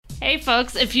Hey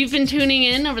folks, if you've been tuning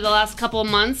in over the last couple of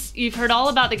months, you've heard all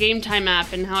about the Game Time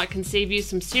app and how it can save you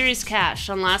some serious cash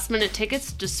on last-minute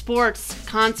tickets to sports,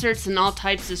 concerts, and all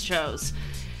types of shows.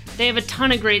 They have a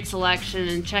ton of great selection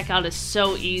and checkout is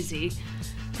so easy.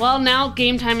 Well, now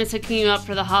Game Time is hooking you up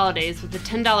for the holidays with a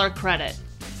 $10 credit.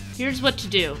 Here's what to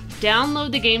do.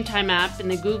 Download the Game Time app in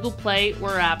the Google Play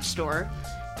or App Store.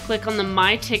 Click on the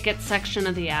My Tickets section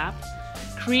of the app.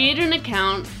 Create an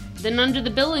account. Then under the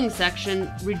billing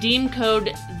section, redeem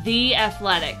code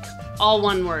THEATHLETIC, all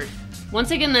one word.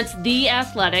 Once again, that's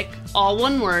THEATHLETIC, all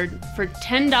one word, for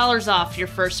 $10 off your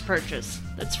first purchase.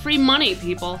 That's free money,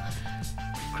 people.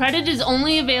 Credit is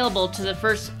only available to the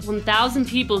first 1,000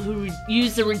 people who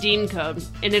use the redeem code,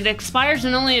 and it expires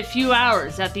in only a few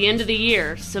hours at the end of the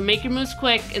year, so make your moves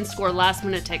quick and score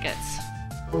last-minute tickets.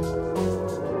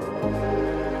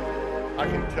 I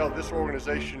can tell this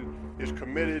organization is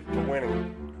committed to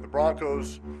winning. The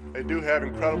Broncos, they do have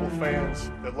incredible fans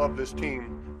that love this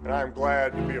team, and I'm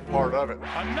glad to be a part of it.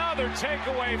 Another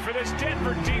takeaway for this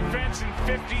Denver defense, and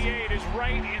 58 is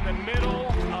right in the middle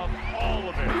of all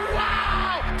of it.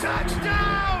 Wow!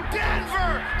 Touchdown,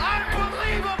 Denver!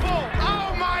 Unbelievable!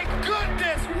 Oh my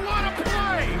goodness, what a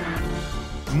play!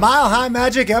 Mile High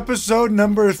Magic episode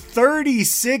number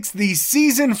 36, the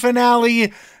season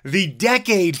finale, the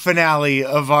decade finale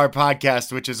of our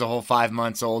podcast, which is a whole 5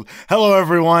 months old. Hello,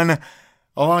 everyone.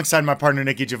 Alongside my partner,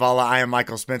 Nikki Javala, I am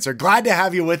Michael Spencer. Glad to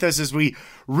have you with us as we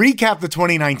recap the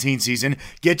 2019 season,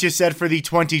 get you set for the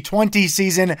 2020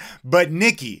 season. But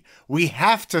Nikki, we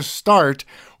have to start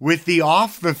with the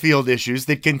off-the-field issues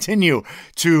that continue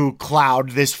to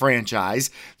cloud this franchise,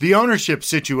 the ownership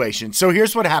situation. So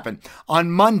here's what happened. On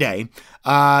Monday,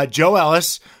 Joe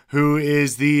Ellis, who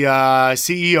is the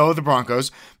CEO of the Broncos,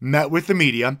 met with the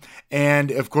media. And,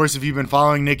 of course, if you've been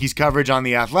following Nikki's coverage on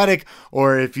The Athletic,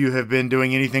 or if you have been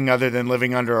doing anything other than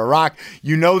living under a rock,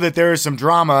 you know that there is some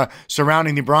drama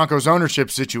surrounding the Broncos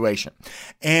ownership situation.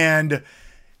 And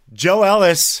Joe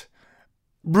Ellis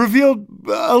revealed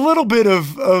a little bit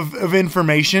of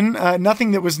information,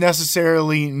 nothing that was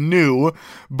necessarily new,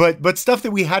 but stuff that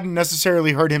we hadn't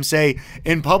necessarily heard him say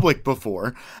in public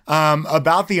before,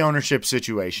 about the ownership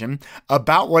situation,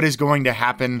 about what is going to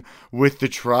happen with the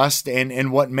trust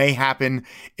and what may happen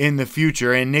in the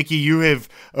future. And Nikki, you have,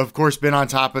 of course, been on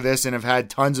top of this and have had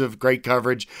tons of great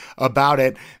coverage about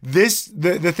it.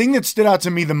 The thing that stood out to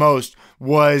me the most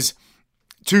was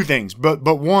two things, but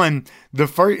one,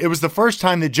 it was the first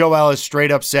time that Joe Ellis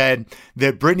straight up said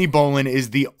that Brittany Bowlen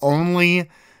is the only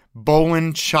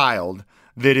Bowlen child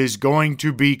that is going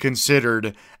to be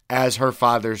considered as her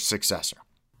father's successor.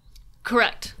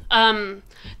 Correct. That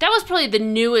was probably the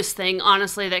newest thing,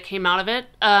 honestly, that came out of it.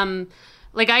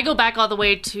 I go back all the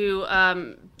way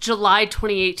to July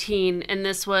 2018, and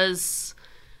this was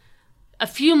a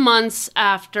few months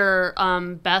after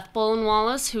Beth Bowlen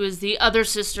Wallace, who is the other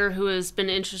sister who has been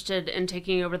interested in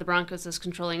taking over the Broncos as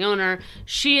controlling owner.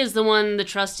 She is the one the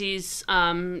trustees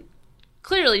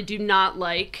clearly do not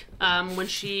like. When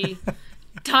she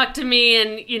talked to me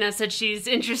and said she's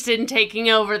interested in taking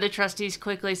over, the trustees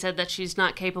quickly said that she's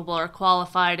not capable or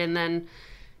qualified, and then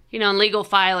in legal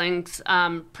filings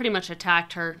pretty much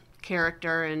attacked her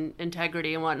character and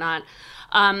integrity and whatnot.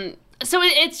 So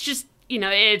it's just,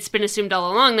 it's been assumed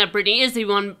all along that Brittany is the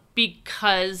one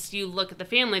because you look at the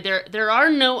family. There are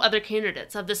no other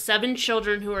candidates. Of the 7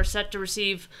 children who are set to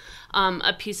receive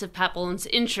a piece of Pat Bowlen's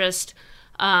interest,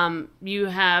 you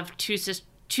have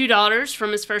two daughters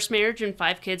from his first marriage and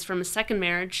 5 kids from his second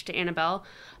marriage to Annabelle.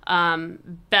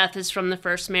 Beth is from the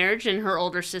first marriage, and her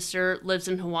older sister lives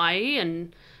in Hawaii.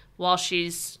 And while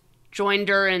she's joined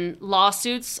her in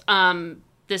lawsuits,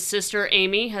 this sister,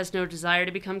 Amy, has no desire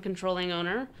to become controlling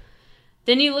owner.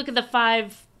 Then you look at the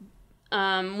 5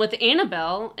 with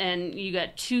Annabelle, and you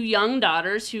got 2 young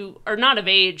daughters who are not of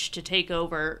age to take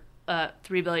over a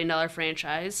 $3 billion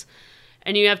franchise.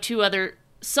 And you have 2 other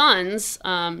sons.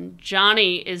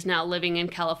 Johnny is now living in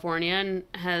California and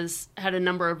has had a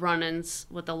number of run-ins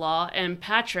with the law. And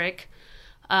Patrick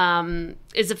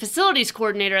is a facilities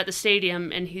coordinator at the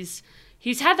stadium, and he's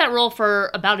had that role for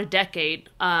about a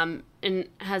decade. And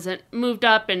hasn't moved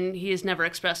up, and he has never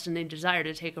expressed any desire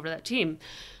to take over that team.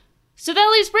 So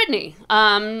that leaves Brittany.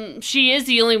 She is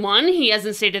the only one. He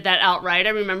hasn't stated that outright. I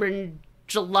remember in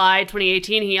July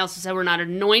 2018, he also said we're not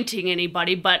anointing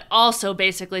anybody, but also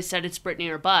basically said it's Brittany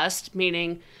or bust,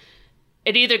 meaning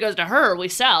it either goes to her or we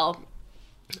sell.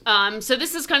 So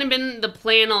this has kind of been the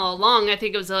plan all along. I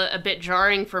think it was a bit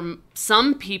jarring for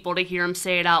some people to hear him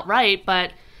say it outright,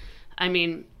 but I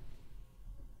mean,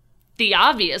 the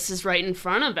obvious is right in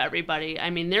front of everybody.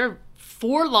 I mean, there are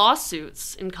 4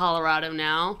 lawsuits in Colorado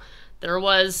now There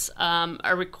was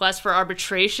a request for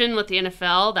arbitration with the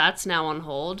NFL. That's now on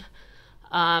hold.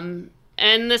 And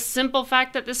the simple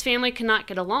fact that this family cannot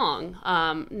get along.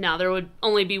 Now, there would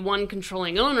only be one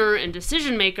controlling owner and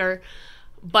decision maker,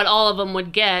 but all of them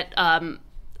would get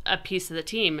a piece of the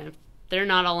team. If they're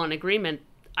not all in agreement,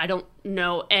 I don't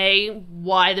know, A,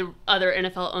 why the other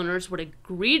NFL owners would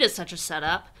agree to such a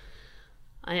setup,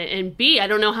 and B, I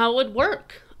don't know how it would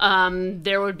work.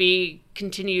 There would be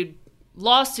continued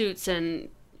lawsuits and,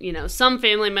 some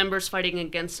family members fighting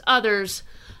against others.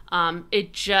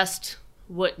 It just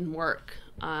wouldn't work.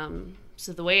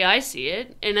 So the way I see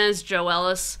it, and as Joe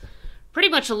Ellis pretty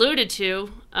much alluded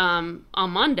to on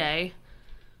Monday,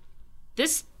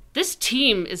 this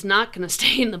team is not going to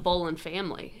stay in the Bowlen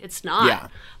family. It's not. Yeah.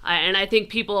 And I think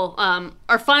people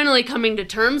are finally coming to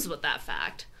terms with that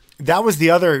fact. That was the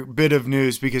other bit of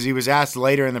news, because he was asked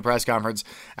later in the press conference,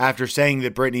 after saying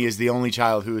that Brittany is the only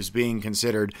child who is being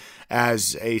considered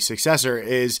as a successor,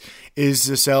 is the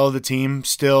sale of the team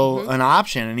still an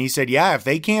option? And he said, yeah, if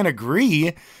they can't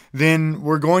agree, then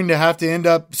we're going to have to end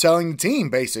up selling the team,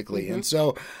 basically. And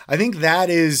so I think that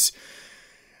is...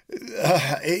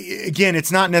 again,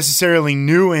 it's not necessarily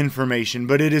new information,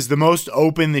 but it is the most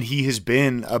open that he has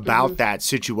been about that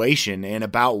situation and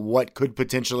about what could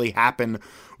potentially happen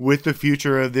with the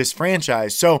future of this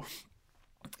franchise. So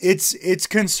it's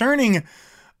concerning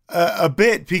a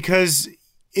bit, because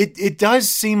it does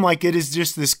seem like it is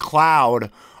just this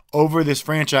cloud over this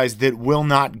franchise that will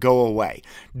not go away.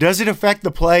 Does it affect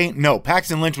the play? No.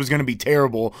 Paxton Lynch was going to be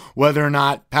terrible whether or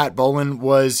not Pat Bowlen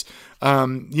was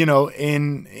in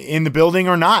the building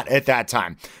or not at that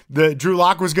time. The Drew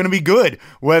Lock was going to be good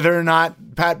whether or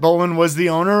not Pat Bowlen was the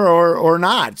owner or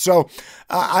not. So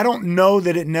I don't know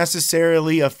that it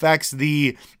necessarily affects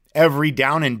the every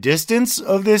down and distance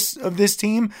of this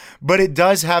team, but it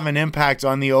does have an impact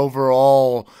on the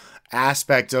overall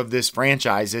aspect of this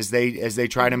franchise as they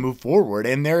try to move forward.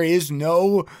 And there is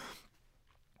no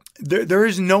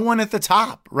one at the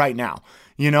top right now.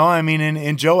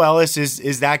 And Joe Ellis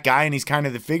is that guy, and he's kind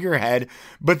of the figurehead,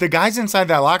 but the guys inside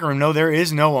that locker room know there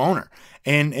is no owner.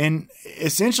 And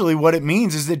essentially what it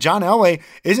means is that John Elway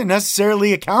isn't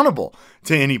necessarily accountable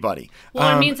to anybody.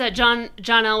 Well, it means that John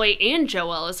Elway and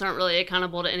Joe Ellis aren't really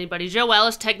accountable to anybody. Joe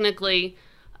Ellis technically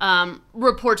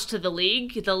reports to the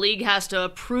league. The league has to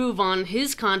approve on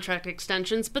his contract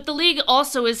extensions, but the league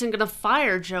also isn't going to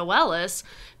fire Joe Ellis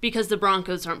because the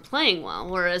Broncos aren't playing well,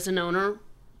 whereas an owner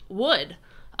would.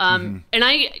 And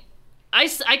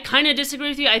I kind of disagree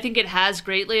with you. I think it has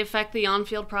greatly affected the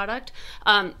on-field product,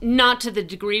 not to the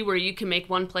degree where you can make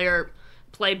one player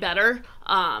play better,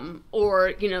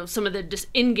 or some of the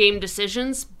in-game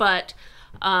decisions, but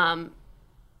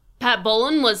Pat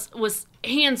Bowlen was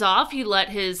hands off. He let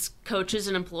his coaches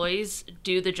and employees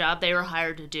do the job they were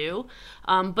hired to do.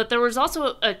 But there was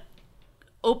also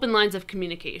open lines of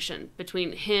communication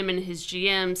between him and his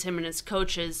GMs, him and his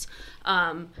coaches.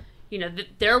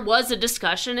 There was a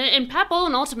discussion, and Pat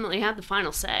Bowlen ultimately had the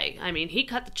final say. I mean, he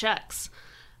cut the checks.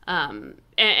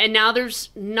 And now there's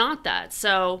not that.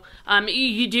 So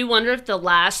you do wonder if the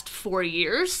last 4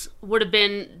 years would have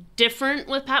been different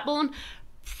with Pat Bowlen.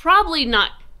 Probably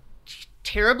not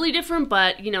terribly different,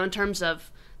 but in terms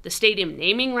of the stadium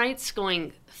naming rights,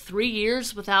 going 3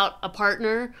 years without a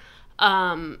partner,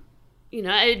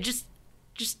 it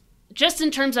just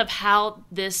in terms of how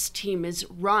this team is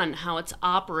run, how it's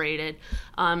operated,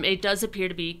 it does appear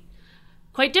to be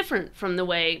quite different from the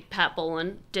way Pat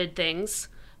Bowlen did things.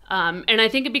 And I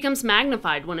think it becomes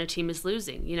magnified when a team is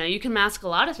losing. You can mask a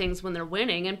lot of things when they're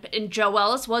winning, and Joe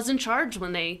Ellis was in charge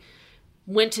when they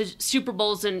went to Super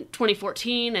Bowls in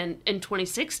 2014 and in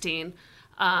 2016.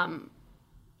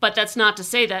 But that's not to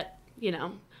say that,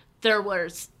 there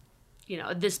was,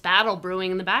 this battle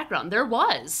brewing in the background. There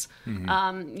was.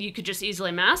 You could just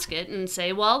easily mask it and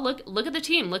say, well, look at the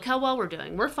team. Look how well we're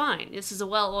doing. We're fine. This is a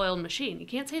well-oiled machine. You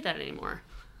can't say that anymore.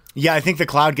 Yeah, I think the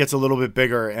cloud gets a little bit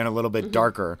bigger and a little bit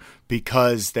darker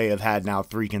because they have had now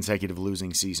 3 consecutive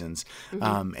losing seasons.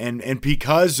 And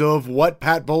because of what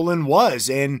Pat Bowlen was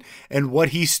and what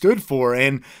he stood for.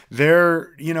 And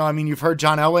you've heard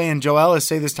John Elway and Joe Ellis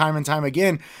say this time and time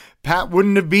again, Pat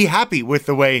wouldn't be happy with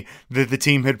the way that the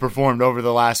team had performed over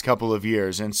the last couple of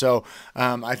years. And so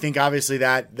I think obviously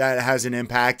that has an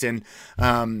impact. And,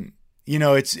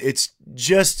 it's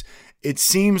just... It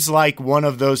seems like one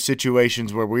of those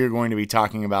situations where we're going to be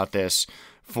talking about this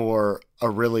for a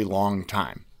really long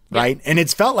time, right? And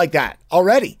it's felt like that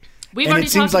already. And it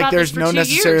seems like there's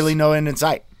necessarily no end in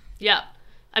sight. Yeah.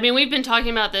 I mean, we've been talking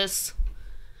about this,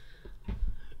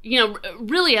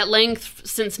 really at length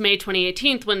since May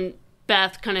 2018 when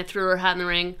Beth kind of threw her hat in the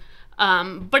ring.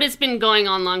 But it's been going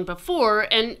on long before.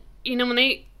 And, you know,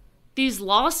 when these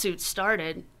lawsuits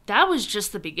started, that was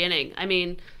just the beginning. I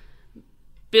mean,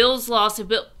 Bill's lawsuit,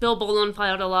 Bill Bolin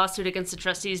filed a lawsuit against the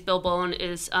trustees. Bill Bolin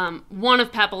is one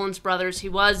of Pat Bolin's brothers. He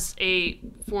was a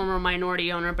former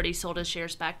minority owner, but he sold his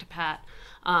shares back to Pat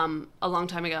a long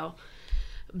time ago.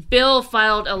 Bill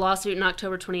filed a lawsuit in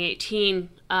October 2018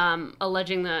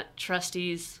 alleging that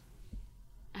trustees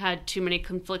had too many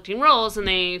conflicting roles and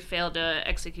they failed to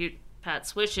execute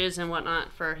Pat's wishes and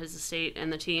whatnot for his estate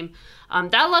and the team.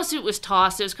 That lawsuit was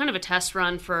tossed. It was kind of a test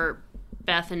run for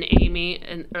Beth and Amy,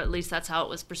 or at least that's how it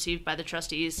was perceived by the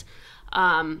trustees.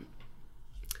 But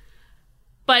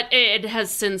it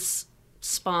has since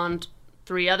spawned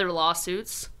 3 other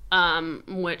lawsuits,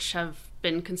 which have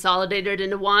been consolidated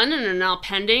into one and are now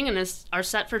pending and are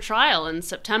set for trial in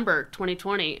September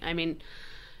 2020. I mean,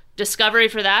 discovery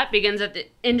for that begins at the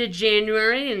end of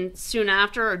January, and soon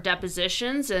after are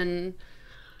depositions, and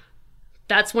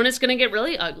that's when it's going to get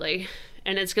really ugly.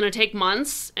 And it's going to take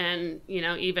months, and, you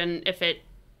know, even if it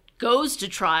goes to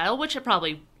trial, which it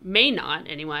probably may not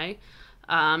anyway,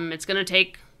 it's going to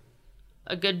take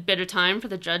a good bit of time for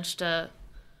the judge to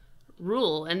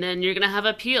rule, and then you're going to have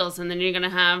appeals, and then you're going to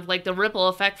have, like, the ripple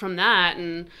effect from that,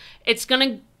 and it's going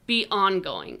to be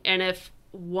ongoing. And if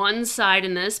one side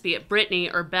in this, be it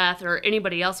Brittany or Beth or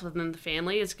anybody else within the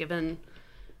family, is given,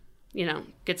 you know,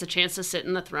 gets a chance to sit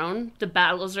in the throne, the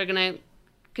battles are going to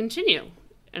continue.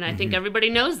 And I think everybody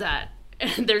knows that.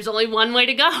 There's only one way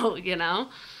to go, you know?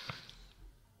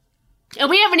 And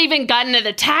we haven't even gotten to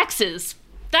the taxes.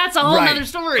 That's a whole other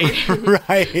story.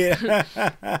 Right.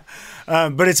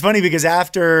 But it's funny because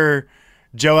after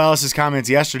Joe Ellis's comments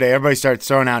yesterday, everybody starts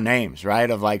throwing out names,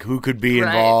 right? Of like who could be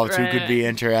involved, who could be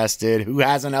interested, who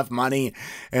has enough money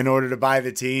in order to buy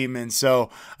the team. And so,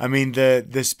 I mean,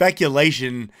 the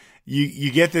speculation, you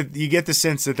get the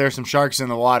sense that there's some sharks in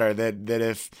the water, that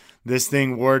if this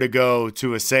thing were to go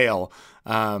to a sale,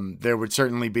 there would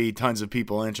certainly be tons of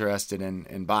people interested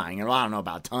in buying. And I don't know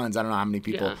about tons. I don't know how many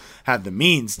people have the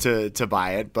means to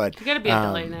buy it, but you got to be a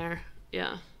billionaire.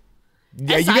 Yeah.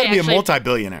 Yeah, you got to be a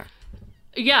multi-billionaire.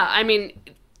 Yeah, I mean,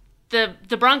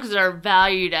 the Broncos are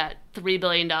valued at $3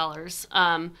 billion.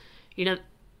 You know,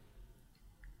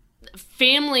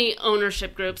 family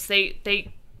ownership groups, they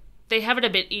have it a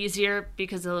bit easier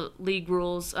because of league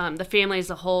rules. The family as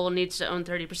a whole needs to own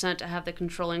 30% to have the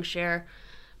controlling share.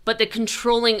 But the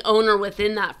controlling owner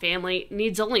within that family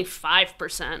needs only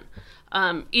 5%.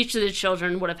 Each of the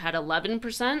children would have had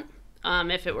 11%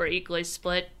 if it were equally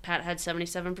split. Pat had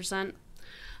 77%.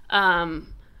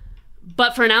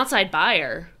 But for an outside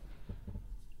buyer,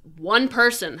 one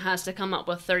person has to come up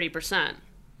with 30%.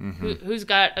 Who's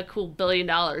got a cool $1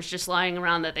 billion just lying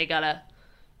around that they gotta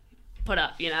put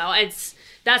up, you know?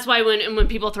 That's why when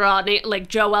people throw out, like,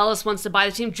 Joe Ellis wants to buy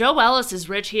the team, Joe Ellis is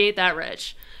rich, he ain't that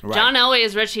rich. Right. John Elway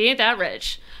is rich, he ain't that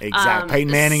rich. Exactly.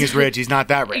 Peyton Manning is rich, he's not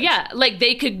that rich. Yeah, like,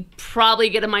 they could probably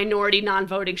get a minority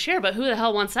non-voting share, but who the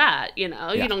hell wants that, you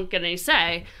know? Yeah. You don't get any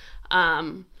say.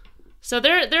 So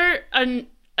there are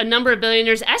a number of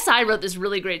billionaires. SI wrote this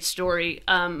really great story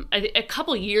a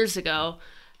couple years ago,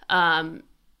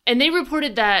 and they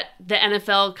reported that the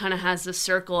NFL kind of has this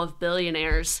circle of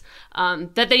billionaires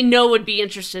that they know would be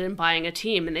interested in buying a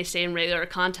team, and they stay in regular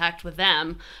contact with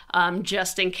them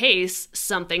just in case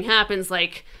something happens,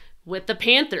 like with the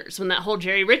Panthers when that whole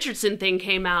Jerry Richardson thing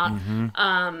came out.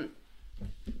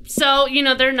 So, you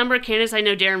know, there are a number of candidates. I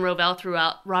know Darren Rovell threw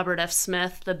out Robert F.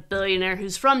 Smith, the billionaire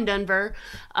who's from Denver.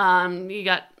 You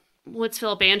got, what's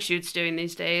Philip Anschutz doing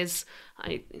these days?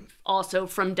 Also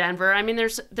from Denver. I mean,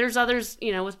 there's others,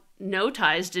 you know, with no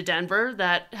ties to Denver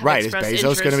that have expressed interest.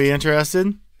 Is Bezos going to be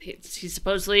interested? He's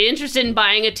supposedly interested in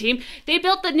buying a team. They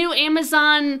built the new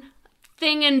Amazon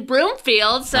thing in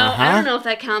Broomfield, so I don't know if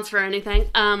that counts for anything.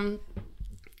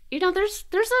 You know, there's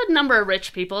a number of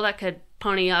rich people that could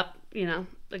pony up, you know,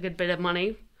 a good bit of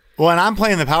money. Well, and I'm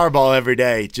playing the Powerball every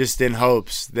day just in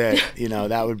hopes that, you know,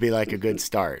 that would be like a good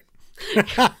start.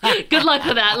 Good luck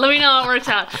with that. Let me know how it works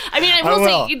out. I mean, I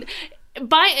will say,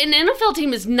 buy an NFL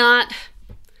team is not,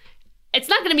 it's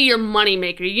not going to be your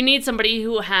moneymaker. You need somebody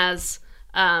who has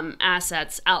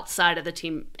assets outside of the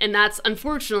team. And that's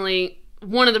unfortunately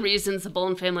one of the reasons the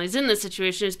Bolin family is in this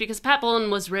situation, is because Pat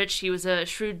Bolin was rich. He was a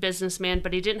shrewd businessman,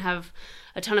 but he didn't have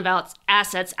a ton of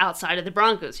assets outside of the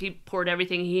Broncos. He poured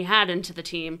everything he had into the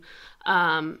team.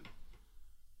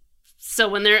 So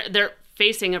when they're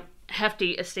facing a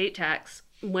hefty estate tax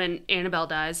when Annabelle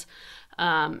dies,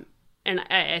 and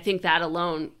I think that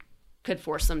alone could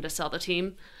force them to sell the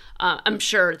team. I'm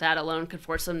sure that alone could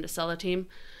force them to sell the team.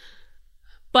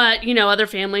 But, you know, other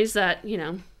families that, you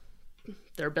know,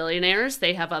 they're billionaires.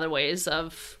 They have other ways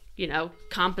of,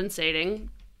 compensating.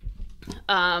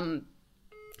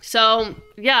 So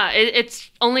yeah,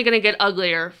 it's only going to get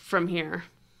uglier from here.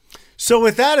 So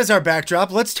with that as our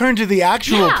backdrop, let's turn to the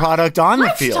actual product on the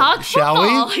field, talk shall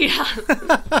football. we? Yeah.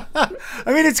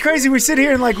 I mean, it's crazy. We sit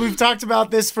here and we've talked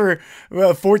about this for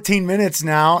 14 minutes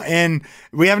now, and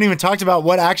we haven't even talked about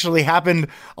what actually happened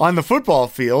on the football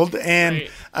field. And Right.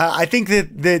 I think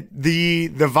that the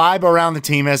vibe around the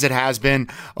team, as it has been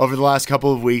over the last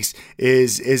couple of weeks,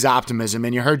 is optimism.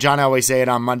 And you heard John Elway say it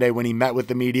on Monday when he met with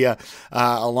the media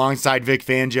alongside Vic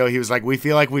Fangio. He was like, "We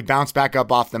feel like we bounced back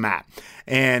up off the mat."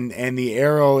 And the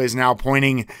arrow is now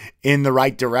pointing in the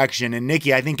right direction. And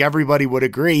Nikki, I think everybody would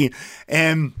agree.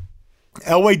 And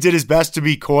Elway did his best to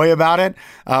be coy about it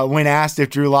when asked if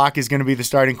Drew Lock is going to be the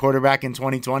starting quarterback in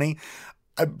 2020.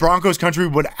 Broncos country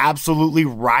would absolutely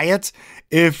riot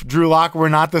if Drew Lock were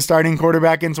not the starting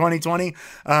quarterback in 2020.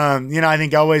 I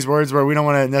think Elway's words were, we don't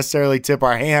want to necessarily tip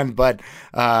our hand, but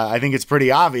I think it's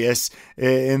pretty obvious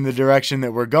in the direction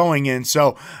that we're going in.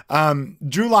 So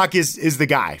Drew Lock is the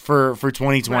guy for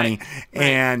 2020. Right.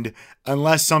 And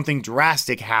unless something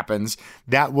drastic happens,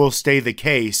 that will stay the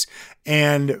case.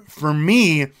 And for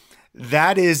me,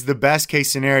 that is the best case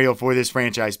scenario for this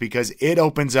franchise because it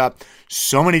opens up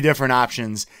so many different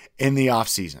options in the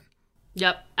offseason.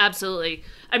 Yep, absolutely.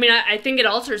 I mean, I think it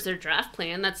alters their draft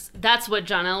plan. That's what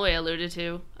John Elway alluded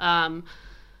to.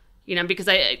 Because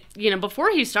before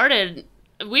he started,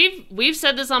 we've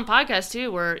said this on podcasts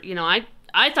too, where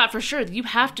I thought for sure you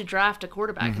have to draft a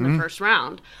quarterback in the first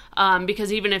round,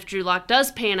 because even if Drew Lock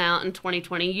does pan out in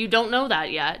 2020, you don't know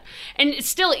that yet, and it's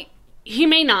still he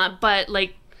may not, but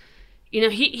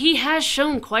he has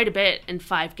shown quite a bit in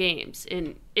 5 games,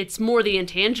 and it's more the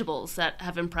intangibles that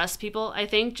have impressed people, I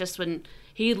think, just when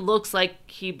he looks like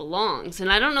he belongs.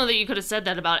 And I don't know that you could have said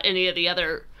that about any of the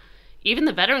other, even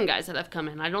the veteran guys that have come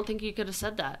in. I don't think you could have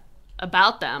said that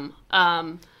about them.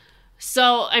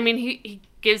 So, I mean, he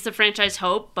gives the franchise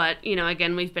hope, but,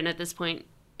 again, we've been at this point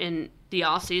in the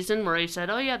offseason where he said,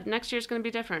 oh, yeah, next year's going to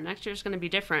be different. Next year's going to be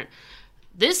different.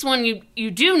 This one,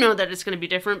 you do know that it's going to be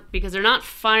different because they're not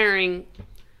firing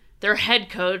their head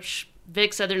coach.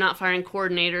 Vic said they're not firing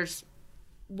coordinators.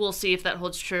 We'll see if that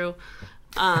holds true.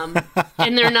 And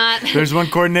they're not. There's one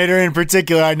coordinator in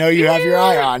particular I know you have your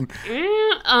eye on.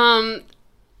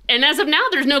 And as of now,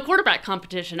 there's no quarterback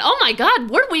competition. Oh my God,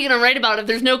 what are we going to write about if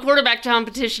there's no quarterback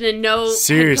competition and no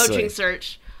head coaching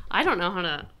search? I don't know how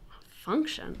to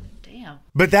function. Damn.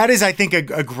 But that is, I think,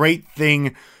 a great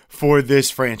thing for this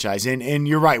franchise. And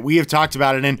you're right. We have talked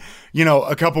about it. And,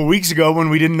 a couple weeks ago when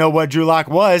we didn't know what Drew Lock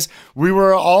was, we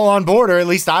were all on board, or at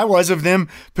least I was, of them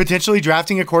potentially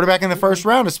drafting a quarterback in the first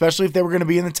round, especially if they were going to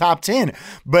be in the top 10.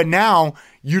 But now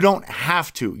you don't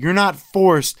have to. You're not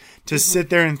forced to sit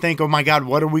there and think, oh my God,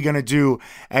 what are we going to do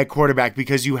at quarterback?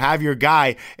 Because you have your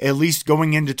guy at least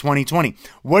going into 2020.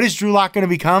 What is Drew Lock going to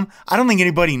become? I don't think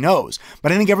anybody knows,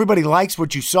 but I think everybody likes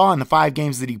what you saw in the 5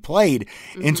 games that he played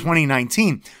in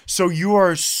 2019. So you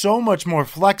are so much more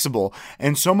flexible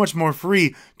and so much more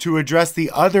free to address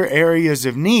the other areas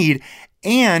of need.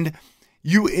 And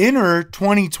you enter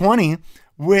 2020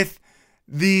 with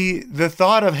the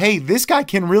thought of, hey, this guy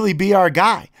can really be our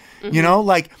guy. You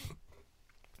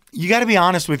got to be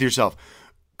honest with yourself.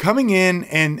 Coming in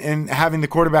and having the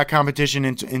quarterback competition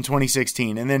in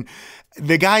 2016, and then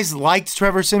the guys liked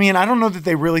Trevor Siemian. I don't know that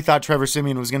they really thought Trevor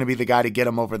Siemian was going to be the guy to get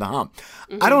them over the hump.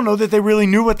 I don't know that they really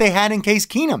knew what they had in Case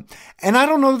Keenum, and I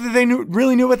don't know that they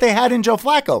really knew what they had in Joe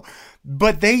Flacco.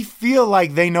 But they feel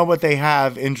like they know what they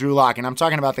have in Drew Lock. And I'm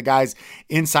talking about the guys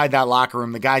inside that locker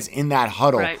room, the guys in that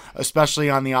huddle, right, especially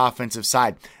on the offensive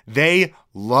side. They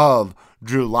love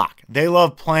Drew Lock. They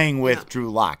love playing with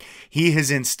Drew Lock. He has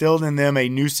instilled in them a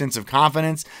new sense of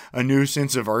confidence, a new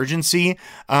sense of urgency,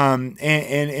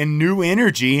 and new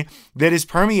energy that is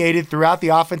permeated throughout the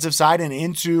offensive side and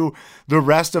into the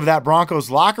rest of that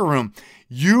Broncos locker room.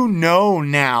 You know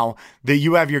now that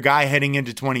you have your guy heading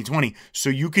into 2020, so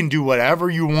you can do whatever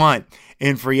you want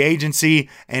in free agency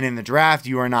and in the draft.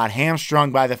 You are not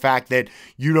hamstrung by the fact that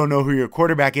you don't know who your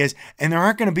quarterback is, and there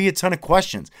aren't going to be a ton of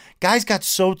questions. Guys got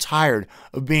so tired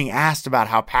of being asked about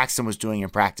how Paxton was doing in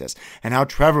practice and how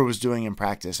Trevor was doing in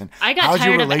practice and how's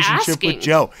your relationship with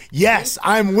Joe. Yes,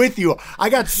 I'm with you. I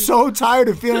got so tired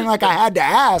of feeling like I had to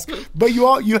ask, but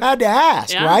you had to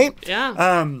ask, right?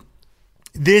 Yeah.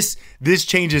 This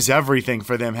changes everything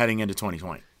for them heading into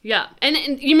 2020. Yeah, and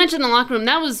you mentioned the locker room.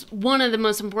 That was one of the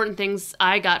most important things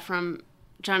I got from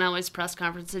John Elway's press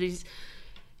conference. That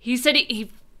he said he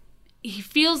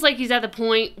feels like he's at the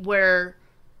point where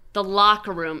the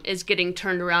locker room is getting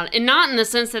turned around. And not in the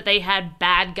sense that they had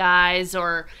bad guys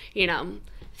or,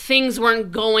 things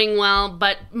weren't going well,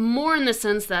 but more in the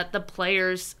sense that the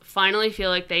players finally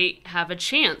feel like they have a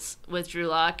chance with Drew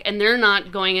Lock, and they're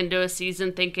not going into a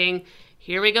season thinking,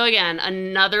 here we go again,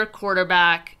 another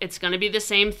quarterback. It's going to be the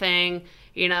same thing.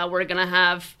 We're going to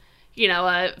have,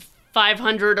 a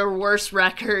 500 or worse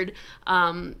record.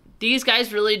 These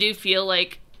guys really do feel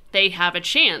like they have a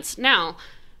chance. Now,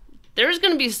 there's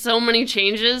going to be so many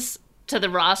changes to the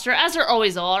roster, as there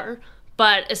always are,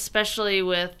 but especially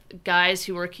with guys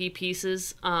who were key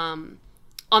pieces on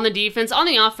the defense, on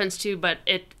the offense too, but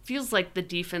it feels like the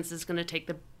defense is going to take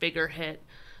the bigger hit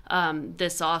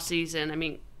this offseason. I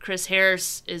mean, Chris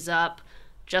Harris is up,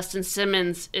 Justin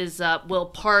Simmons is up, Will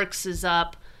Parks is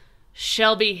up,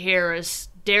 Shelby Harris,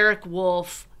 Derek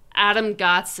Wolfe, Adam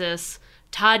Gotsis,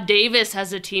 Todd Davis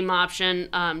has a team option.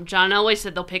 John Elway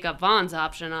said they'll pick up Vaughn's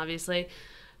option, obviously.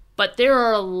 But there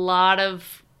are a lot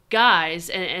of guys,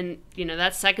 and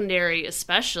that secondary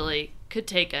especially could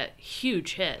take a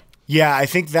huge hit. Yeah, I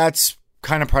think that's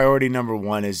kind of priority number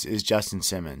one is Justin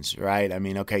Simmons, right? I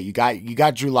mean, okay, you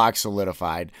got Drew Lock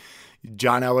solidified.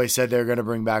 John Elway said they're going to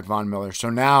bring back Von Miller. So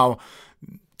now,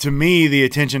 to me, the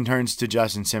attention turns to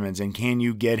Justin Simmons, and can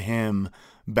you get him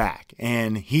back?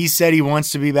 And he said he wants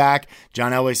to be back.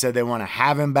 John Elway said they want to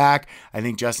have him back. I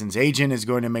think Justin's agent is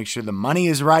going to make sure the money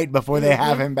is right before they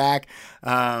have him back.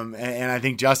 And I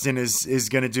think Justin is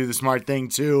going to do the smart thing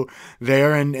too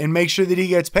there and make sure that he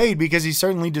gets paid, because he's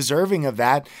certainly deserving of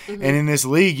that. And in this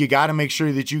league, you got to make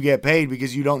sure that you get paid,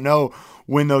 because you don't know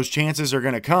when those chances are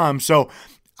going to come. So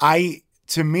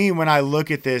to me, when I look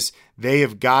at this, they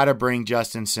have got to bring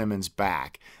Justin Simmons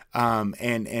back.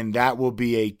 And that will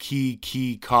be a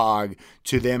key cog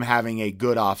to them having a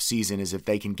good off season, is if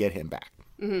they can get him back.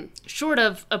 Mm-hmm. Short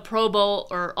of a Pro Bowl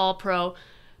or All Pro,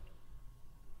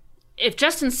 if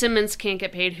Justin Simmons can't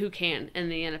get paid, who can in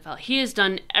the NFL? He has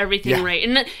done everything right.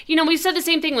 And, we said the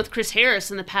same thing with Chris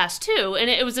Harris in the past too. And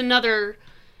it was another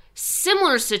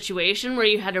similar situation where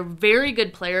you had a very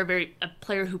good player, a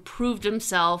player who proved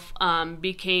himself,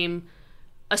 became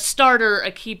a starter,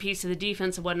 a key piece of the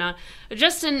defense and whatnot.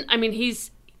 Justin, I mean,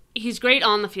 he's great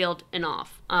on the field and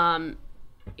off.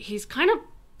 He's kind of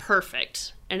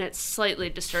perfect, and it's slightly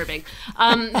disturbing.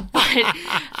 But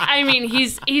I mean,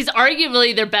 he's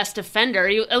arguably their best defender.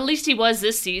 At least he was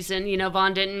this season.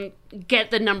 Vaughn didn't get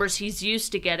the numbers he's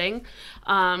used to getting.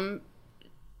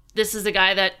 This is a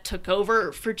guy that took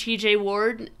over for TJ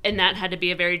Ward, and that had to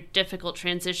be a very difficult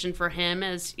transition for him,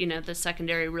 as the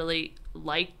secondary really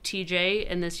liked TJ,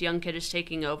 and this young kid is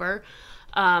taking over.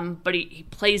 But he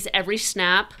plays every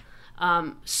snap.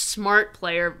 Smart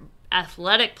player,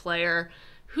 athletic player,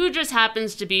 who just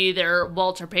happens to be their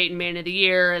Walter Payton Man of the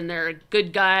Year, and they're a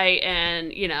good guy,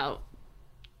 and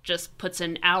just puts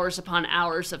in hours upon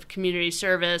hours of community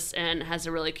service and has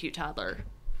a really cute toddler.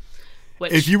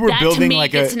 Which, if you were building to me,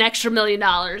 like it's an extra $1 million,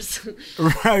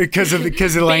 right? Because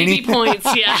of Laney baby points,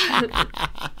 yeah.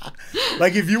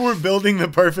 Like if you were building the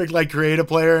perfect creative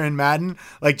player in Madden,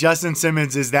 Justin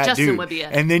Simmons is that Justin dude. Would be it.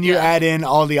 And then you add in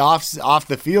all the off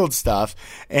the field stuff,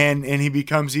 and he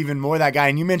becomes even more that guy.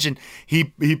 And you mentioned he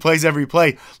plays every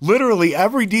play, literally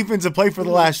every defensive play for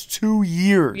the last 2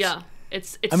 years. Yeah,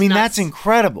 it's. I mean, nuts. that's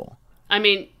incredible. I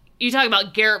mean, you talk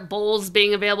about Garrett Bowles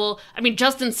being available. I mean,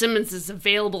 Justin Simmons is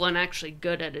available and actually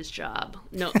good at his job.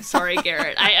 No, sorry,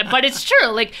 Garrett. But it's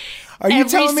true. Are you every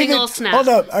telling me single that, snap. Hold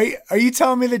up. Are you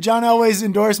telling me that John Elway's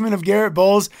endorsement of Garrett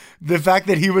Bowles, the fact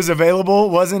that he was available,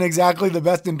 wasn't exactly the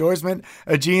best endorsement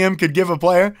a GM could give a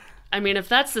player? I mean, if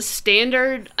that's the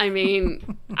standard, I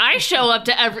mean, I show up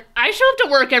to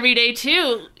work every day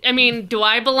too. I mean, do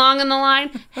I belong in the line?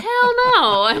 Hell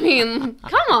no. I mean,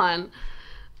 come on.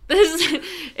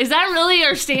 Is that really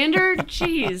our standard?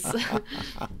 Jeez.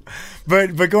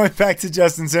 But going back to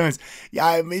Justin Simmons, yeah,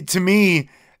 I mean, to me,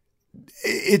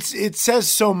 it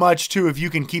says so much too if you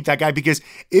can keep that guy, because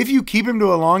if you keep him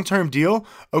to a long-term deal,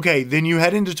 okay, then you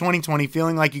head into 2020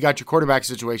 feeling like you got your quarterback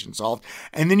situation solved,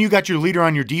 and then you got your leader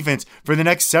on your defense for the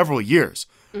next several years.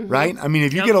 Right? I mean,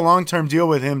 if you get a long-term deal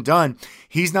with him done,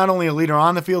 he's not only a leader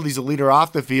on the field, he's a leader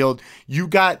off the field. You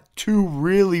got two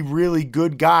really, really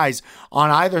good guys on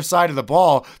either side of the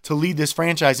ball to lead this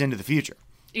franchise into the future.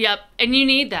 Yep, and you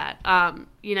need that.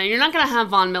 You're not going to have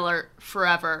Von Miller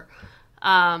forever.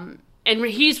 And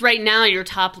he's right now your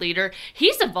top leader.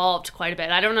 He's evolved quite a bit.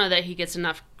 I don't know that he gets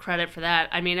enough credit for that.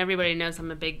 I mean, everybody knows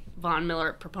I'm a big Von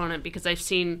Miller proponent because I've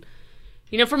seen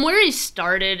From where he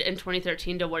started in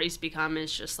 2013 to what he's become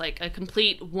is just like a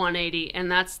complete 180, and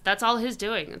that's all he's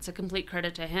doing. It's a complete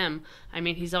credit to him. I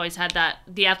mean, he's always had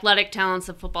the athletic talents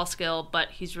of football skill,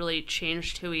 but he's really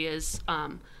changed who he is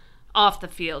off the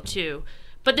field too.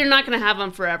 But they're not going to have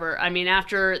him forever. I mean,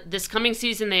 after this coming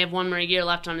season, they have one more year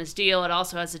left on his deal. It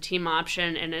also has a team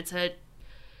option, and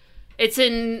it's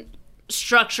in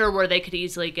structure where they could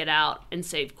easily get out and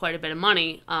save quite a bit of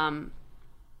money.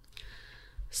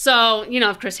 So,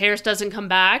 if Chris Harris doesn't come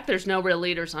back, there's no real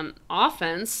leaders on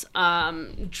offense.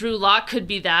 Drew Lock could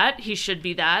be that. He should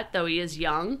be that, though he is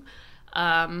young.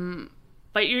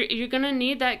 But you're going to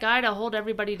need that guy to hold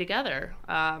everybody together.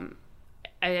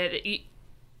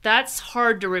 That's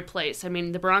hard to replace. I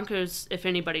mean, the Broncos, if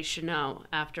anybody should know,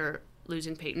 after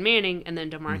losing Peyton Manning and then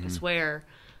DeMarcus Ware,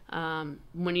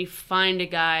 when you find a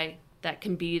guy that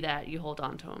can be that, you hold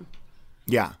on to him.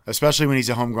 Yeah, especially when he's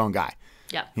a homegrown guy.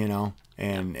 Yeah.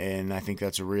 And I think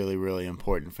that's really, really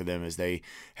important for them as they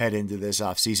head into this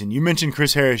offseason. You mentioned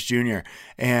Chris Harris Jr.,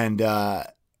 and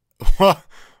boy,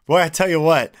 I tell you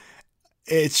what,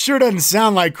 it sure doesn't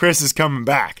sound like Chris is coming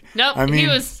back. Nope, I mean,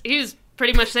 he was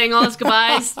pretty much saying all his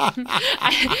goodbyes.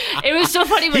 It was so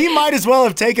funny. He might as well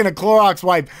have taken a Clorox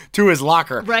wipe to his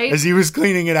locker as he was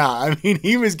cleaning it out. I mean,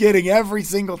 he was getting every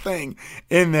single thing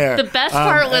in there. The best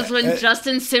part was when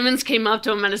Justin Simmons came up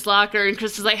to him at his locker, and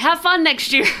Chris was like, "Have fun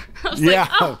next year." I was like,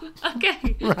 "Oh,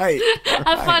 okay, right,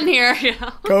 have fun here."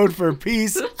 Code for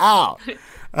peace out.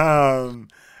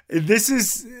 This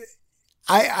is.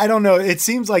 I don't know. It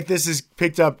seems like this has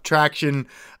picked up traction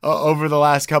over the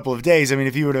last couple of days. I mean,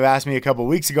 if you would have asked me a couple of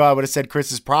weeks ago, I would have said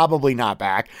Chris is probably not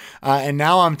back. And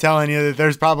now I'm telling you that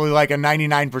there's probably like a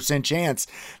 99% chance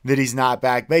that he's not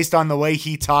back based on the way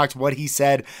he talked, what he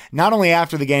said, not only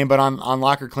after the game, but on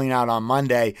Locker Cleanout on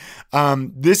Monday.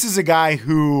 This is a guy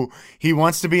who he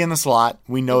wants to be in the slot.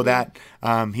 We know that.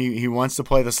 He wants to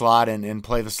play the slot and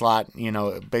play the slot,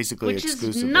 basically exclusively.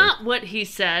 Which is not what he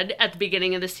said at the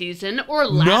beginning of the season or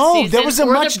last season. No, that was a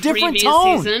much different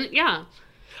tone. Season. Yeah.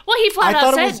 Well, he flat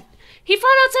out said,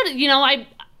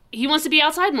 he wants to be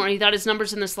outside more. He thought his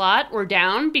numbers in the slot were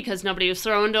down because nobody was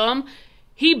throwing to him.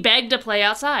 He begged to play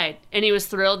outside, and he was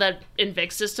thrilled that in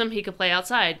Vic's system he could play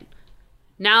outside.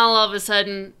 Now, all of a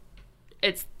sudden,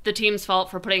 it's the team's fault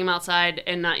for putting him outside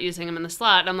and not using him in the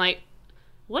slot. I'm like,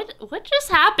 what just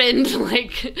happened?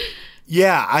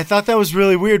 Yeah, I thought that was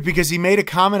really weird because he made a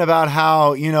comment about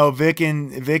how, Vic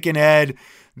and Ed,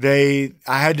 I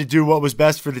had to do what was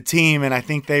best for the team, and I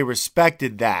think they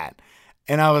respected that.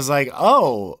 And I was like,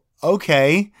 oh,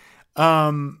 okay.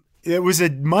 It was a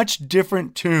much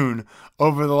different tune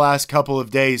over the last couple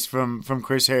of days from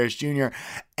Chris Harris Jr.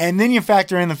 And then you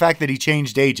factor in the fact that he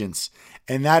changed agents,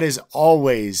 and that is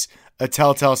always a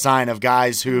telltale sign of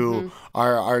guys who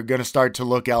are going to start to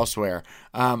look elsewhere.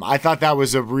 I thought that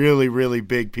was a really, really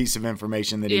big piece of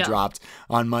information that he dropped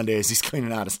on Monday as he's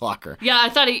cleaning out his locker. Yeah, I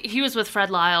thought he was with Fred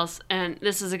Lyles, and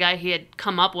this is a guy he had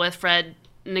come up with. Fred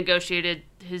negotiated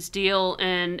his deal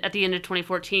and at the end of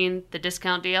 2014, the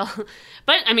discount deal.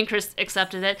 But, I mean, Chris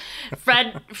accepted it.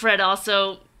 Fred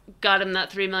also got him that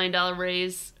 $3 million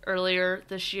raise earlier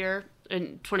this year,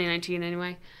 in 2019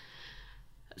 anyway.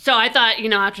 So I thought,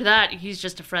 after that, he's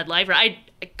just a Fred lifer. I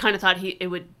kind of thought it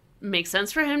would make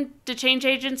sense for him to change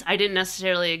agents. I didn't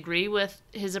necessarily agree with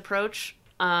his approach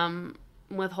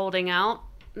with holding out.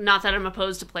 Not that I'm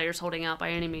opposed to players holding out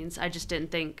by any means. I just didn't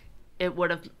think it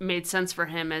would have made sense for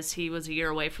him as he was a year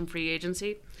away from free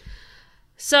agency.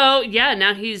 So, yeah,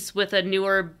 now he's with a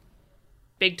newer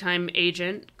big-time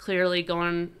agent, clearly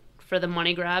going for the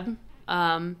money grab.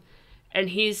 And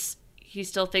he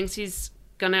still thinks he's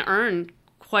going to earn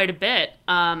quite a bit.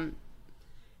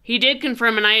 He did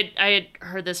confirm, and I had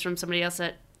heard this from somebody else,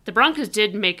 that the Broncos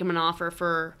did make him an offer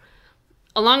for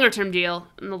a longer-term deal,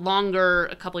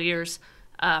 a couple of years,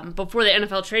 before the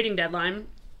NFL trading deadline,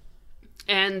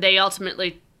 and they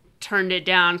ultimately turned it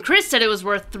down. Chris said it was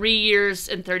worth 3 years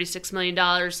and $36 million.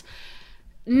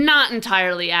 Not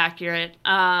entirely accurate.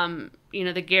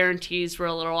 The guarantees were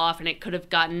a little off, and it could have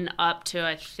gotten up to,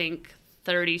 I think,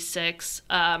 36,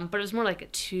 but it was more like a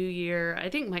 2-year. I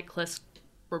think Mike Kliss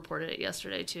reported it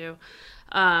yesterday too.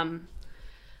 But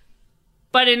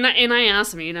I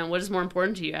asked him, what is more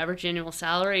important to you, average annual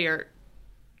salary or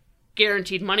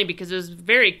guaranteed money? Because it was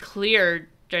very clear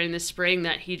during the spring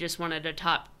that he just wanted to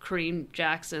top Kareem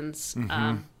Jackson's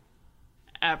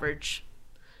average.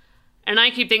 And I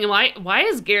keep thinking, why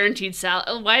is guaranteed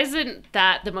salary? Why isn't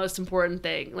that the most important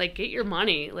thing? Like, get your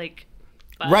money. Like,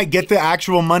 But right, get the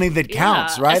actual money that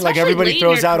counts, right? Like especially everybody late in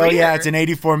throws your out, oh yeah, career. it's an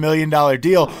 $84 million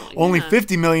deal. Only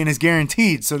 $50 million is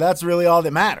guaranteed, so that's really all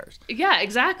that matters. Yeah,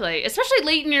 exactly. Especially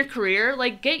late in your career,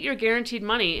 like get your guaranteed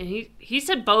money. And he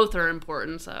said both are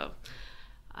important, so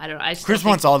I don't know. I still Chris think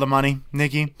wants all the money,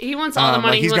 Nikki. he wants all the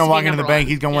money. Like he's He gonna wants walk to be into the number bank. one.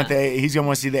 He's gonna want he's gonna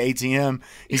want to see the ATM.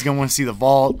 He's gonna want to see the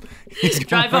vault. He's gonna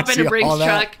drive wanna up in see a Brinks all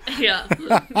that. truck. Yeah.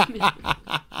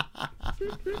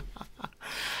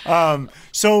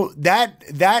 So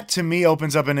that to me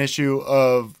opens up an issue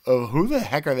of who the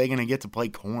heck are they going to get to play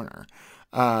corner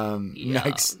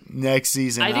next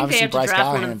season. I think they Obviously, have to Bryce draft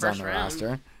one in the Callahan's on first the round.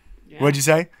 roster. Yeah. What'd you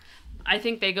say? I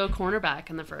think they go cornerback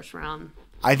in the first round.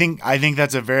 I think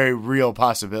that's a very real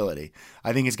possibility.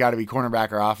 I think it's got to be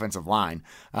cornerback or offensive line.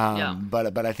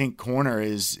 But I think corner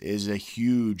is a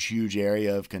huge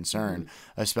area of concern,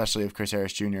 especially if Chris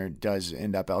Harris Jr. does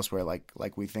end up elsewhere,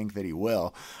 like we think that he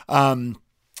will.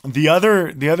 The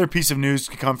other piece of news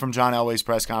to come from John Elway's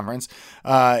press conference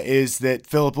is that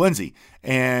Phillip Lindsay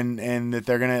and that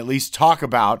they're going to at least talk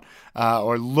about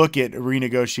or look at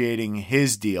renegotiating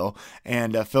his deal.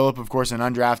 And Phillip, of course, an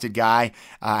undrafted guy,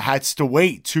 has to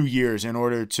wait 2 years in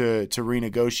order to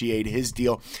renegotiate his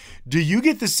deal. Do you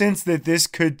get the sense that this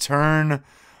could turn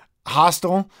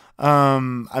hostile?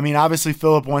 I mean, obviously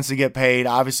Phillip wants to get paid.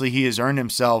 Obviously he has earned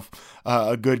himself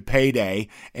a good payday,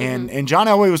 and John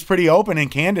Elway was pretty open and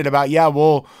candid about,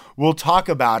 we'll talk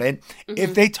about it.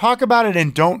 If they talk about it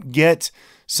and don't get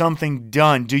something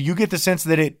done, do you get the sense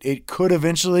that it could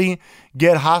eventually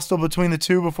get hostile between the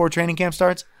two before training camp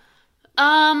starts?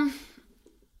 As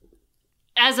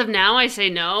of now, I say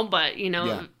no, but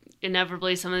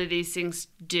inevitably some of these things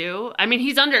do. I mean,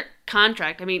 he's under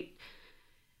contract. I mean,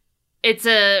 it's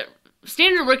a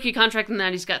standard rookie contract in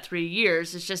that he's got 3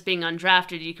 years. It's just being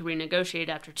undrafted. You could renegotiate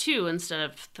after 2 instead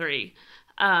of 3.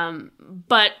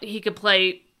 But he could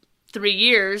play 3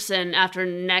 years and after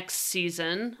next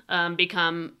season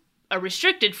become a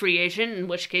restricted free agent, in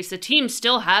which case the team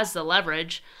still has the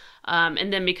leverage,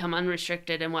 and then become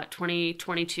unrestricted in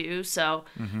 2022. So,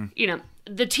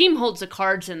 the team holds the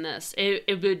cards in this.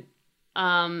 It would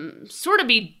sort of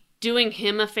be doing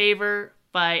him a favor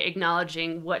by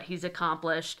acknowledging what he's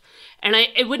accomplished. And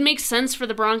it would make sense for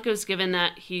the Broncos, given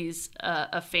that he's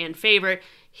a fan favorite.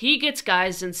 He gets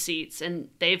guys in seats, and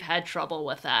they've had trouble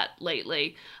with that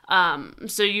lately.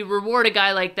 So you reward a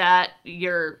guy like that,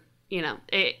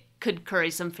 it could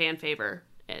curry some fan favor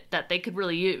that they could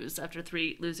really use after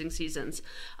 3 losing seasons.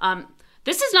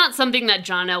 This is not something that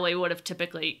John Elway would have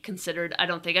typically considered, I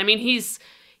don't think. I mean,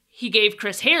 he gave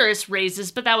Chris Harris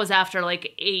raises, but that was after 8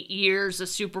 years, a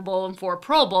Super Bowl and 4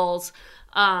 Pro Bowls.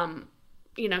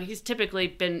 He's typically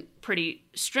been pretty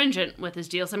stringent with his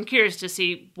deals. I'm curious to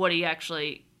see what he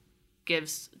actually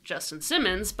gives Justin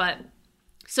Simmons. But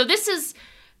so this is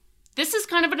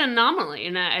kind of an anomaly,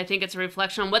 and I think it's a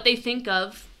reflection on what they think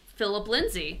of Phillip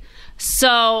Lindsay.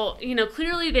 So,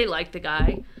 clearly they like the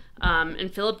guy.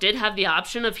 And Phillip did have the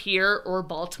option of here or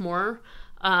Baltimore.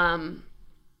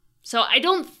 So I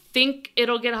don't think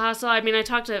it'll get hostile. I mean, I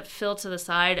talked to Phil to the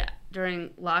side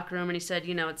during locker room, and he said,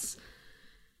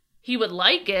 he would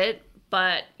like it,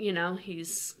 but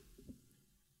he's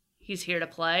here to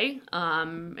play,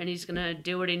 and he's gonna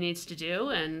do what he needs to do,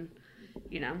 and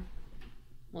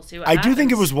we'll see what happens. I do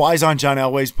think it was wise on John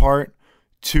Elway's part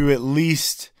to, at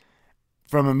least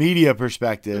from a media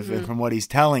perspective and from what he's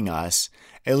telling us,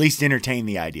 at least entertain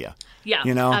the idea. Yeah,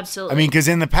 absolutely. I mean, because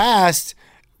in the past,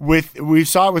 we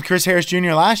saw it with Chris Harris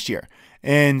Jr. last year,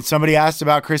 and somebody asked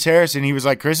about Chris Harris, and he was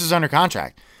like, Chris is under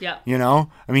contract. Yeah.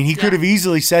 I mean, he could have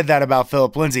easily said that about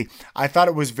Phillip Lindsay. I thought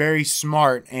it was very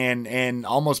smart and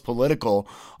almost political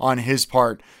on his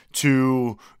part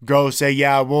to go say,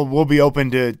 we'll be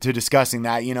open to discussing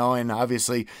that, and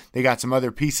obviously they got some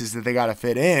other pieces that they got to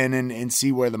fit in and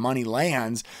see where the money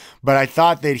lands. But I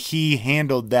thought that he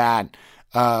handled that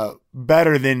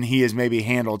better than he has maybe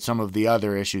handled some of the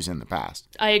other issues in the past.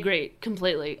 I agree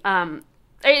completely.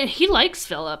 He likes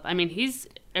Phillip. I mean,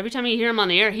 every time you hear him on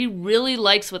the air, he really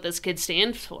likes what this kid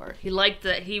stands for. He liked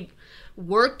that he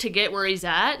worked to get where he's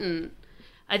at, and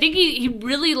I think he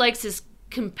really likes his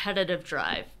competitive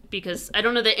drive, because I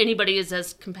don't know that anybody is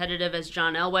as competitive as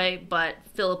John Elway, but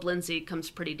Phillip Lindsay comes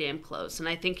pretty damn close, and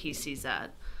I think he sees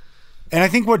that. And I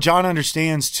think what John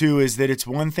understands, too, is that it's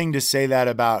one thing to say that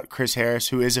about Chris Harris,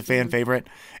 who is a fan favorite.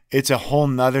 It's a whole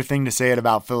nother thing to say it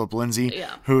about Phillip Lindsay,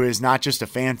 who is not just a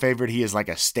fan favorite. He is like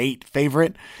a state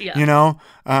favorite, And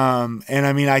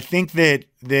I mean, I think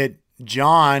that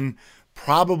John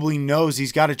probably knows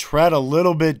he's got to tread a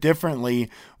little bit differently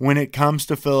when it comes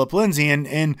to Phillip Lindsay.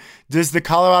 And does the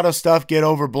Colorado stuff get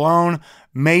overblown?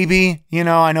 Maybe,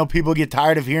 I know people get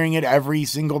tired of hearing it every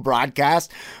single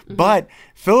broadcast, but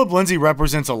Phillip Lindsay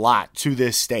represents a lot to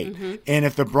this state. And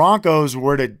if the Broncos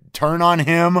were to turn on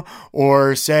him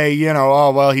or say,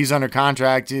 oh, well, he's under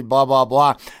contract, blah, blah,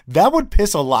 blah, that would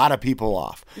piss a lot of people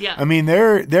off. Yeah. I mean,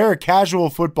 there are casual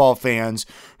football fans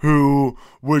who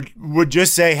would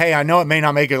just say, hey, I know it may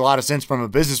not make a lot of sense from a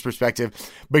business perspective,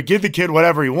 but give the kid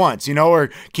whatever he wants, or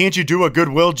can't you do a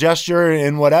goodwill gesture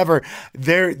and whatever?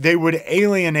 They would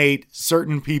alienate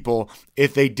certain people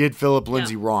if they did Phillip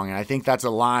Lindsay wrong. And I think that's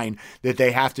a line that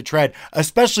they have to tread,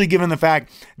 especially given the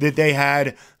fact that they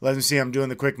had, let me see, I'm doing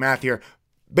the quick math here,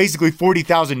 basically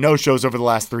 40,000 no-shows over the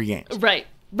last 3 games. Right.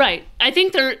 I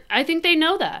think they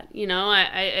know that,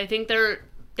 I think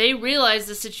they realize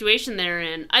the situation they're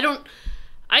in.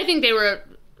 I think they were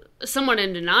somewhat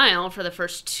in denial for the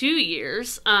first 2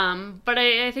 years, but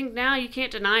I think now you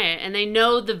can't deny it. And they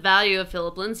know the value of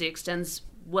Phillip Lindsay extends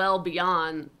well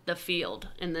beyond the field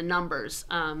and the numbers.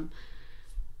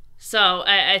 So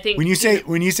I think when you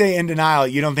say in denial,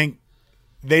 you don't think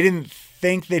they didn't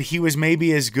think that he was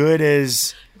maybe as good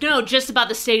as... No, just about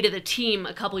the state of the team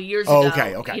a couple years ago.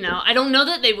 Okay. I don't know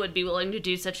that they would be willing to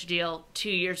do such a deal 2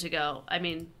 years ago. I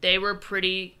mean, they were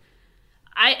pretty...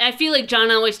 I feel like John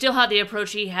Elway still had the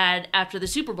approach he had after the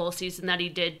Super Bowl season that he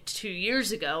did 2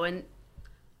 years ago, and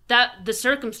that the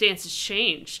circumstances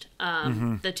changed.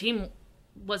 The team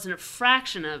wasn't a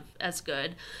fraction of as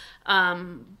good.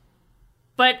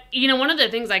 But, one of the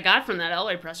things I got from that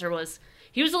Elway presser was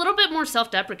he was a little bit more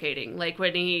self-deprecating. Like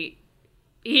when he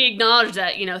acknowledged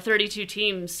that, 32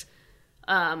 teams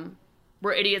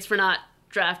were idiots for not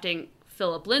drafting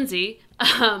Phillip Lindsay,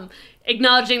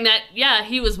 acknowledging that, yeah,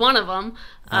 he was one of them.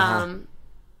 I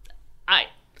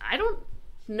don't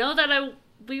know that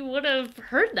we would have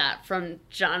heard that from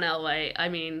John Elway. I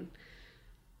mean,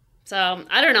 so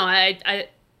I don't know. I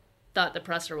thought the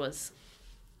presser was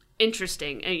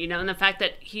interesting, and the fact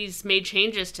that he's made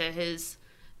changes to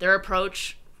their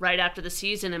approach right after the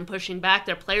season and pushing back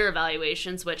their player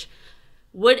evaluations, which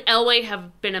would Elway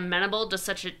have been amenable to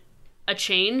such a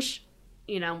change,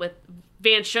 with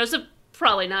Vance Joseph?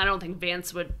 Probably not. I don't think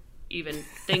Vance would even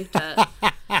think to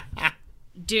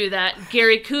do that.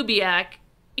 Gary Kubiak,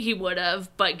 he would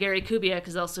have, but Gary Kubiak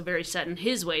is also very set in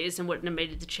his ways and wouldn't have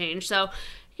made it the change. So,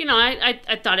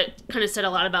 I thought it kind of said a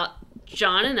lot about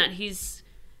John and that he's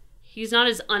not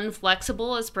as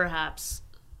unflexible as perhaps,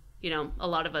 a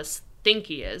lot of us think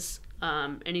he is.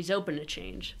 And he's open to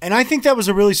change. And I think that was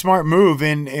a really smart move.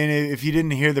 And if you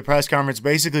didn't hear the press conference,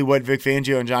 basically what Vic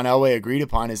Fangio and John Elway agreed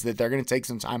upon is that they're going to take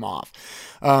some time off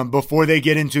before they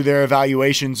get into their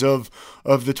evaluations of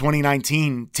the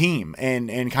 2019 team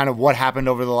and kind of what happened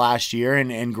over the last year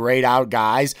and grade out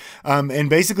guys. And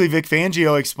basically Vic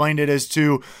Fangio explained it as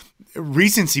to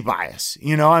recency bias.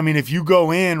 If you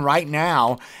go in right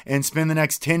now and spend the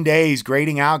next 10 days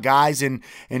grading out guys and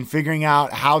figuring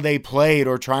out how they played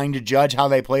or trying to judge how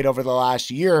they played over the last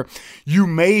year, you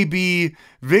may be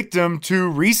victim to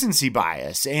recency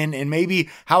bias and maybe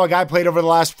how a guy played over the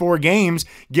last 4 games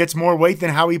gets more weight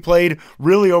than how he played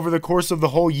really over the course of the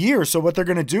whole year. So what they're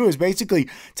going to do is basically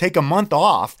take a month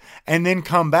off and then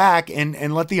come back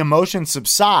and let the emotions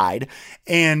subside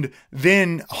and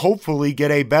then hopefully get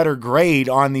a better grade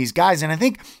on these guys. And I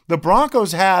think the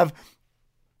Broncos have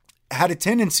had a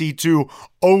tendency to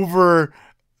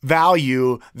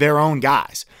overvalue their own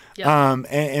guys. Yep.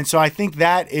 And so I think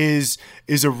that is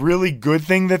a really good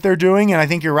thing that they're doing. And I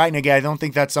think you're right, Nicky. I don't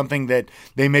think that's something that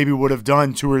they maybe would have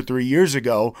done 2 or 3 years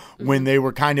ago when they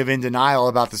were kind of in denial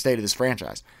about the state of this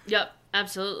franchise. Yep,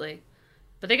 absolutely.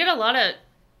 But they get a lot of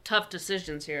tough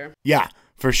decisions here. Yeah,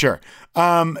 for sure.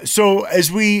 So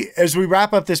as we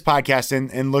wrap up this podcast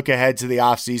and look ahead to the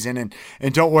offseason,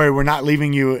 and don't worry, we're not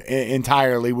leaving you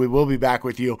entirely. We will be back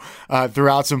with you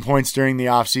throughout some points during the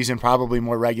offseason, probably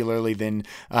more regularly than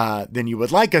you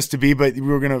would like us to be, but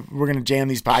we're gonna jam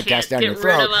these podcasts down your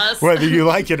throat, whether you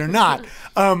like it or not.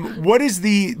 What is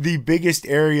the biggest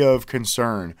area of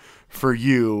concern for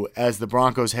you as the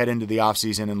Broncos head into the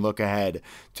offseason and look ahead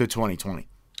to 2020?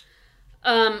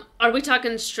 Are we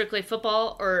talking strictly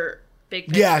football or big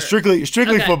picture? Yeah, strictly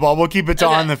okay. Football. We'll keep it to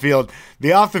on the field.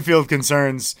 The off the field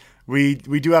concerns, we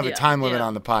do have a time limit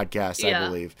on the podcast, I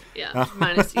believe. Yeah,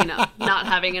 minus not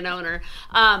having an owner.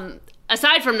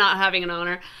 Aside from not having an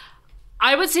owner,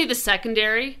 I would say the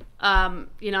secondary. I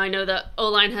know the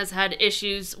O-line has had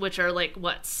issues, which are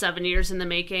 7 years in the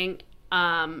making.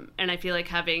 And I feel like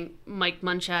having Mike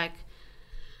Munchak,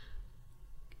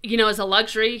 is a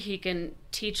luxury. He can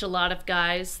teach a lot of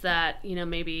guys that,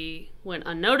 maybe went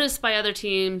unnoticed by other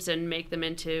teams and make them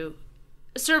into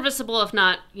serviceable, if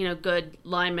not, good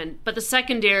linemen. But the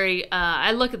secondary,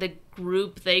 I look at the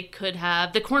group they could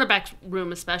have, the cornerback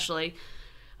room especially,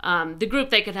 the group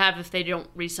they could have if they don't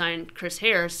re-sign Chris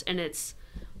Harris, and it's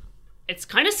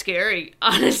kind of scary,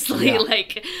 honestly. Yeah.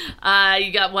 Like,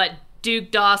 you got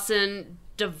Duke Dawson,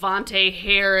 Devontae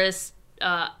Harris,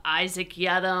 Isaac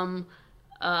Yedem,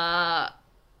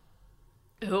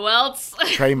 who else?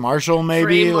 Trey Marshall,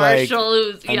 maybe. Trey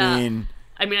Marshall, I mean,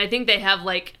 I think they have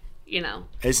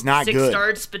it's not 6 good.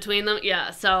 starts between them.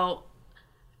 Yeah, so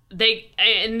they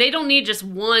don't need just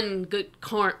one good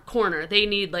corner. They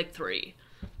need 3.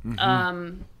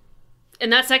 Mm-hmm.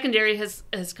 And that secondary has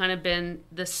kind of been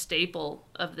the staple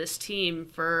of this team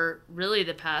for really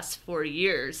the past 4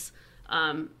 years.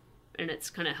 And it's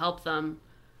kind of helped them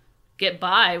get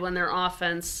by when their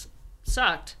offense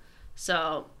sucked.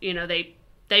 So,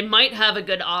 they might have a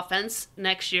good offense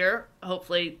next year,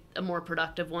 hopefully a more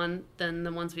productive one than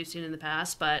the ones we've seen in the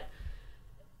past. But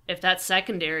if that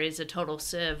secondary is a total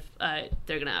sieve, they're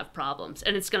going to have problems.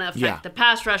 And it's going to affect the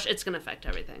pass rush. It's going to affect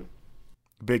everything.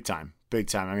 Big time.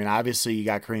 I mean, obviously you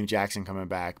got Kareem Jackson coming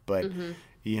back, but Mm-hmm.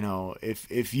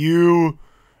 if you're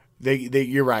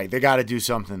right. They got to do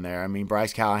something there. I mean,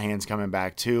 Bryce Callahan's coming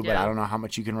back too, but I don't know how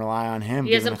much you can rely on him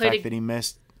given the fact that he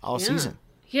missed all season.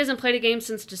 He hasn't played a game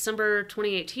since December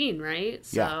 2018, right?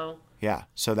 So yeah.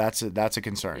 So that's a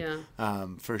concern. Yeah.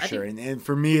 For sure. And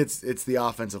for me, it's the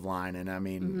offensive line, and I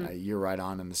mean, you're right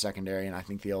on in the secondary, and I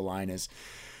think the O-line is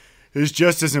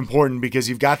just as important because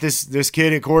you've got this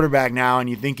kid at quarterback now, and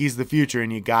you think he's the future,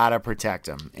 and you gotta protect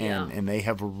him. And they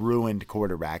have ruined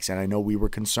quarterbacks, and I know we were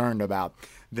concerned about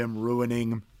them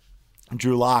ruining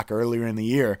Drew Lock earlier in the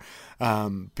year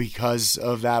because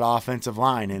of that offensive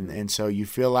line, and so you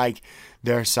feel like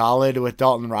they're solid with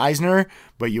Dalton Reisner,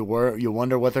 but you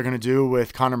wonder what they're going to do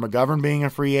with Connor McGovern being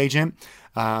a free agent.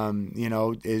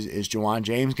 Is Juwan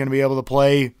James going to be able to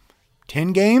play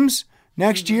 10 games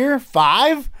next year?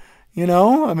 5?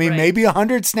 Maybe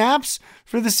 100 snaps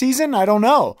for the season. I don't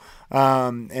know.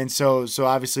 And so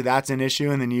obviously that's an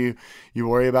issue. And then you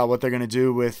worry about what they're going to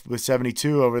do with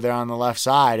 72 over there on the left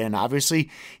side. And obviously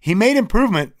he made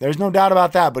improvement. There's no doubt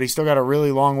about that, but he's still got a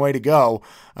really long way to go.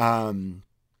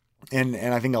 And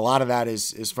I think a lot of that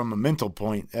is from a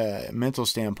mental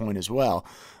standpoint as well.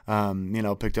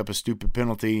 Picked up a stupid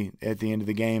penalty at the end of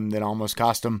the game that almost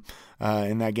cost him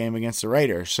in that game against the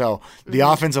Raiders. So the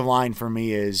offensive line for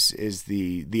me is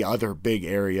the other big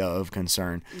area of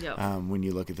concern when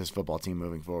you look at this football team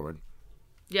moving forward.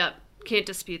 Yeah, can't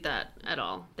dispute that at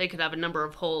all. They could have a number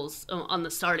of holes on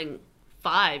the starting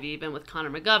 5, even with Connor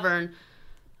McGovern.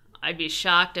 I'd be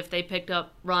shocked if they picked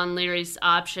up Ron Leary's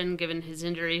option, given his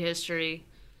injury history.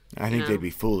 I think they'd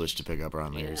be foolish to pick up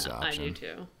Ron Leary's option. I do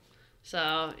too.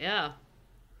 So, yeah.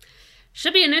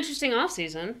 Should be an interesting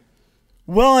offseason.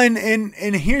 Well, and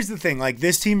here's the thing.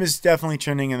 This team is definitely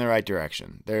trending in the right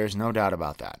direction. There's no doubt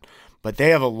about that. But they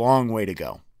have a long way to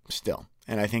go still.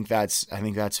 And I think that's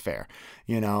fair.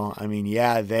 They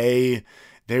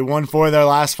won 4 of their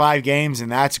last 5 games,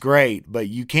 and that's great. But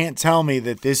you can't tell me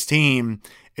that this team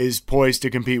is poised to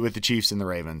compete with the Chiefs and the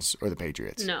Ravens or the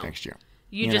Patriots next year.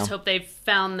 You just hope they've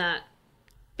found that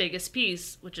biggest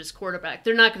piece, which is quarterback.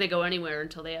 They're not going to go anywhere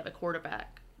until they have a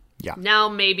quarterback. Yeah. Now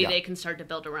maybe they can start to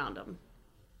build around them.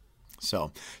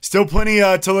 So still plenty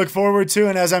to look forward to.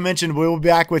 And as I mentioned, we will be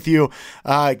back with you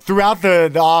throughout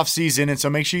the off season. And so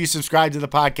make sure you subscribe to the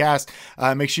podcast.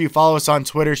 Make sure you follow us on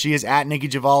Twitter. She is at Nikki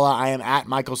Javala. I am at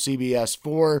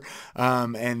MichaelCBS4.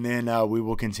 And then we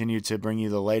will continue to bring you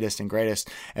the latest and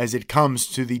greatest as it comes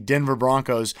to the Denver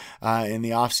Broncos in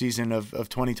the off season of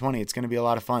 2020. It's going to be a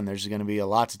lot of fun. There's going to be a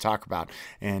lot to talk about.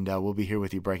 And we'll be here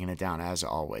with you breaking it down as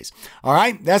always. All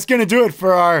right. That's going to do it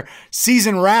for our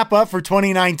season wrap up for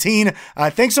 2019.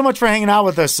 Thanks so much for hanging out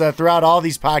with us throughout all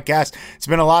these podcasts. It's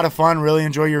been a lot of fun. Really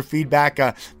enjoy your feedback.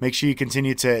 Make sure you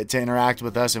continue to interact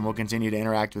with us, and we'll continue to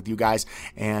interact with you guys.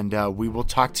 And we will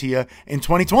talk to you in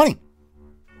 2020.